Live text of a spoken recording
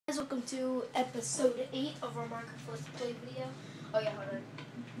welcome to episode 8 of our Minecraft Let's Play video. Oh yeah, hold on.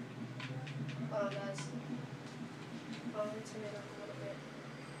 Hold on guys. Let me turn it up a little bit.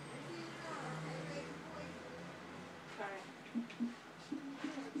 Alright.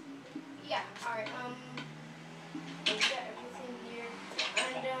 Yeah, alright, we got everything here.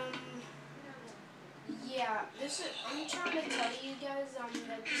 And yeah, I'm trying to tell you guys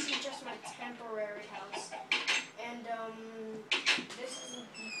that this is just my temporary house. And this isn't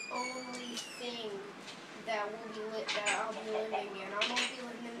the only thing that I'll be living in. I won't be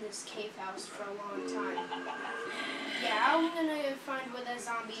living in this cave house for a long time. Yeah, I'm gonna find where that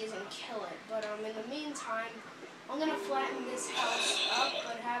zombie is and kill it. But in the meantime, I'm gonna flatten this house up,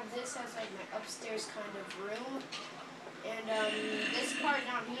 but have this as like my upstairs kind of room. And this part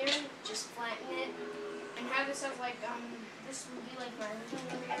down here, just flatten it, and have this as like this would be like my living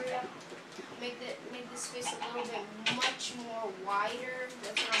room area. Make this space a little bit much more wider.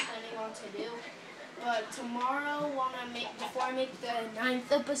 That's what I'm planning on to do. But tomorrow, before I make the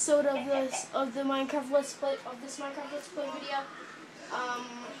 9th episode of this Minecraft Let's Play video, I'm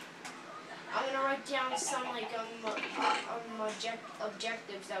gonna write down some like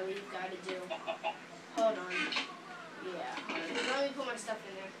objectives that we've got to do. Hold on. Yeah. Let me put my stuff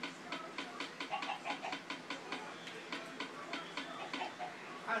in there.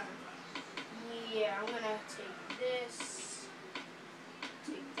 Hold on. Yeah, I'm gonna take this,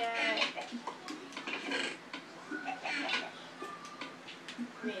 take that,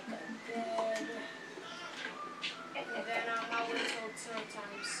 make a bed, and then I'll wait till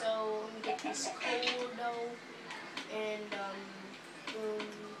nighttime. So let me get this coal dough, and boom,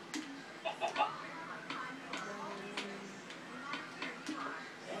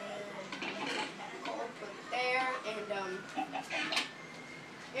 and coal put there, and then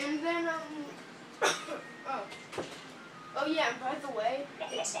Oh yeah, and by the way,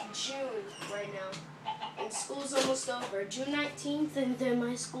 it's June right now, and school's almost over. June 19th, and then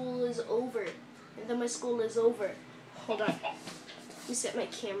my school is over. Hold on. Let me set my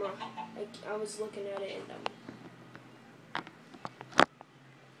camera. I was looking at it, and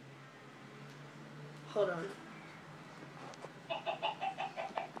hold on.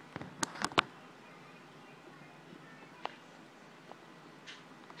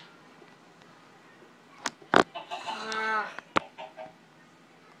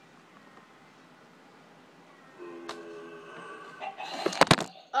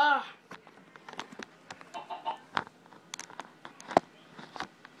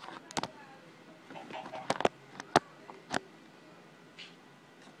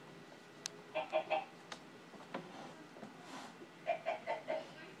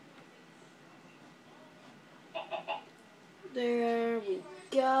 There we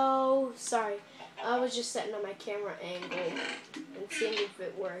go. Sorry, I was just setting up my camera angle and seeing if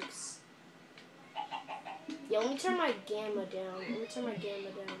it works. Yeah, let me turn my gamma down.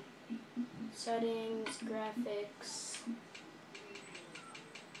 Settings, graphics.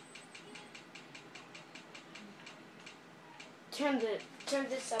 Turn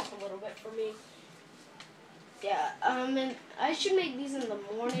this up a little bit for me. Yeah, and I should make these in the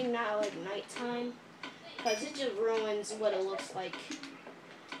morning, not like nighttime, because it just ruins what it looks like.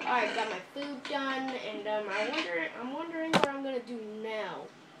 Alright, got my food done, and I'm wondering what I'm gonna do now.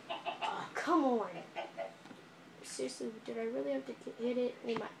 Oh, come on. Seriously, did I really have to hit it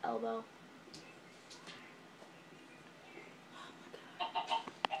with my elbow?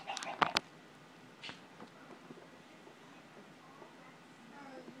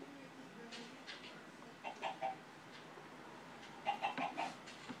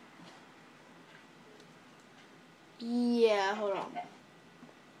 Yeah, hold on.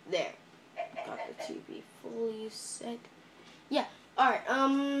 There. Got the TV fully set. Yeah, alright,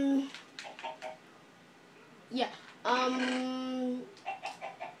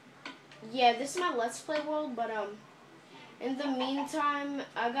 yeah, this is my Let's Play world, but, in the meantime,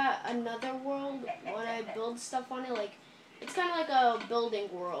 I got another world when I build stuff on it, like, it's kind of like a building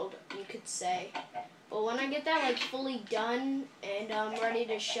world, you could say. But when I get that, like, fully done and I'm ready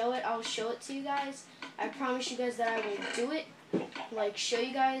to show it, I'll show it to you guys. I promise you guys that I will do it, like, show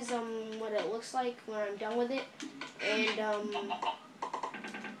you guys, what it looks like when I'm done with it, and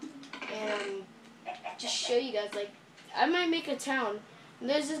just show you guys, like, I might make a town.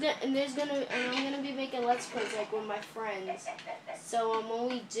 And I'm gonna be making Let's Plays like with my friends. So when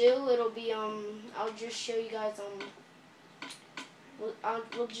we do, it'll be I'll just show you guys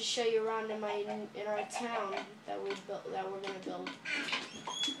we'll just show you around in our town that we're gonna build.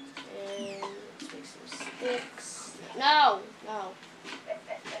 And let's make some sticks. No. Put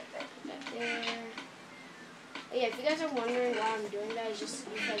that there. Yeah, if you guys are wondering why I'm doing that, it's just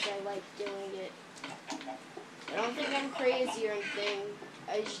because I like doing it. I don't think I'm crazy or anything.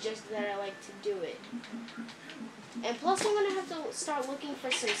 It's just that I like to do it. And plus I'm going to have to start looking for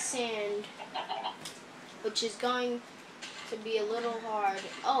some sand, which is going to be a little hard.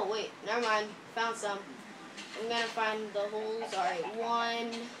 Oh, wait, never mind. Found some. I'm going to find the holes. Alright,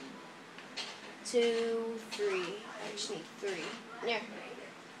 1, 2, 3. I just need 3. There.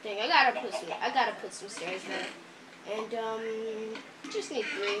 Dang, I gotta put some stairs there. And just need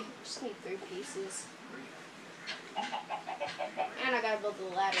 3. Just need 3 pieces. And I gotta build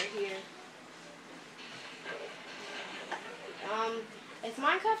the ladder here. If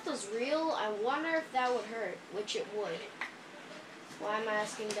Minecraft was real, I wonder if that would hurt, which it would. Why am I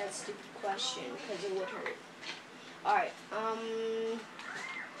asking that stupid question? Because it would hurt. Alright,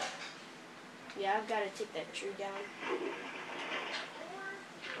 yeah, I've got to take that tree down.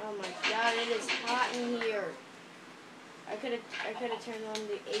 Oh my god, it is hot in here. I could have turned on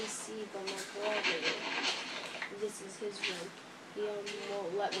the AC, but my brother, this is his room. He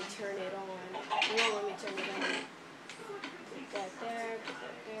won't let me turn it on. He won't let me turn it on. Put that there, put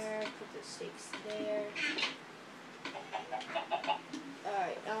that there, put the stakes there.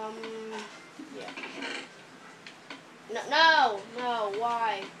 Alright, yeah. No,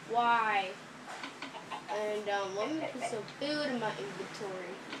 why? And, let me put some food in my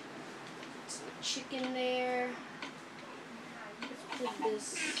inventory. Some chicken there.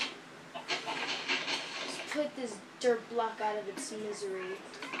 Let's put this dirt block out of its misery.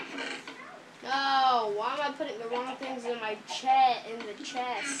 No, why am I putting the wrong things in my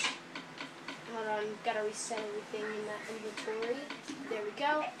chest? Hold on, gotta reset everything in that inventory. There we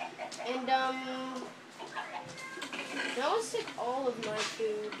go. And, now let's take all of my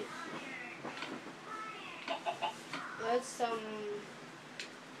food. Let's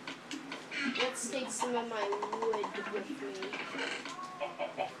take some of my wood with me.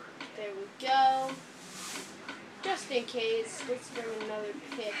 There we go. Just in case, let's bring another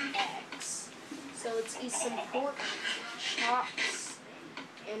pickaxe. So let's eat some pork chops.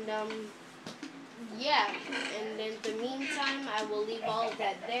 And, yeah. And in the meantime, I will leave all of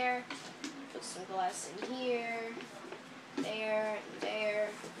that there. Put some glass in here. There, and there.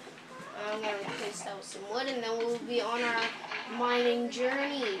 I'm going to replace that with some wood, and then we'll be on our mining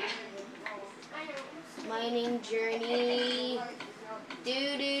journey. Mining journey.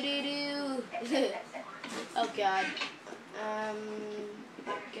 Do. Oh, God.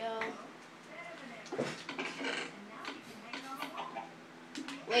 Go.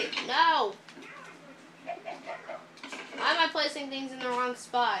 Wait, no! Why am I placing things in the wrong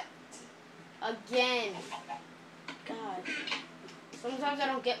spot? Again. God. Sometimes I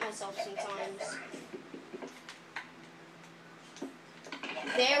don't get myself sometimes.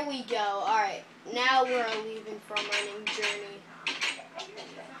 There we go. Alright. Now we're leaving for our mining journey.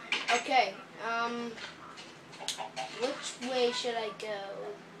 Okay. Which way should I go?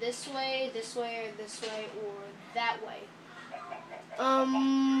 This way, or this way, or that way?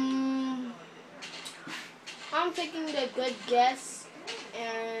 I'm taking a good guess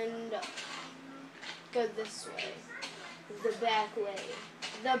and go this way. The back way.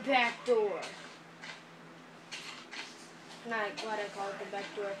 The back door. Not what I call it, the back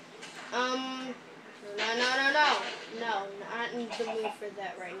door. No, not in the mood for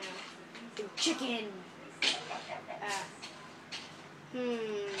that right now. The chicken.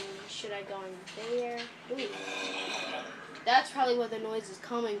 Should I go in there? Ooh. That's probably where the noise is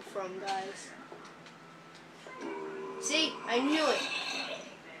coming from, guys. See, I knew it.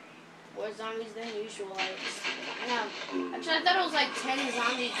 More zombies than usual. Actually, I thought it was like 10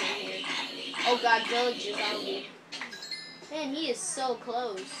 zombies in here. Oh god, village is zombie. Man, he is so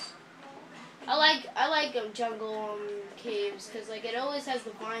close. I like jungle caves because like it always has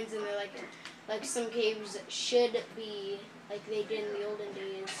the vines in there. Like some caves should be like they did in the olden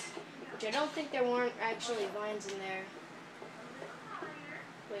days, which I don't think there weren't actually vines in there.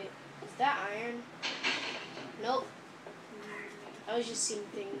 Wait, is that iron? Nope. I was just seeing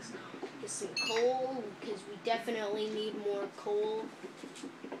things. Get some coal, because we definitely need more coal.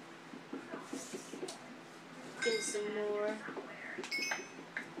 Get some more.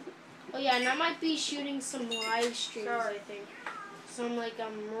 Oh yeah, and I might be shooting some live streams, I think. Some like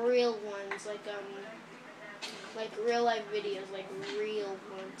real ones, like real life videos, like real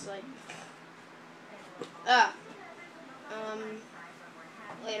ones, like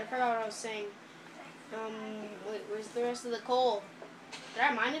wait, I forgot what I was saying. Wait, where's the rest of the coal? Did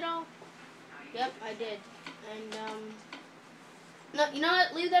I mine it all? Yep, I did. And, no, you know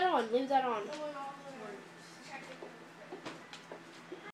what? Leave that on. Leave that on.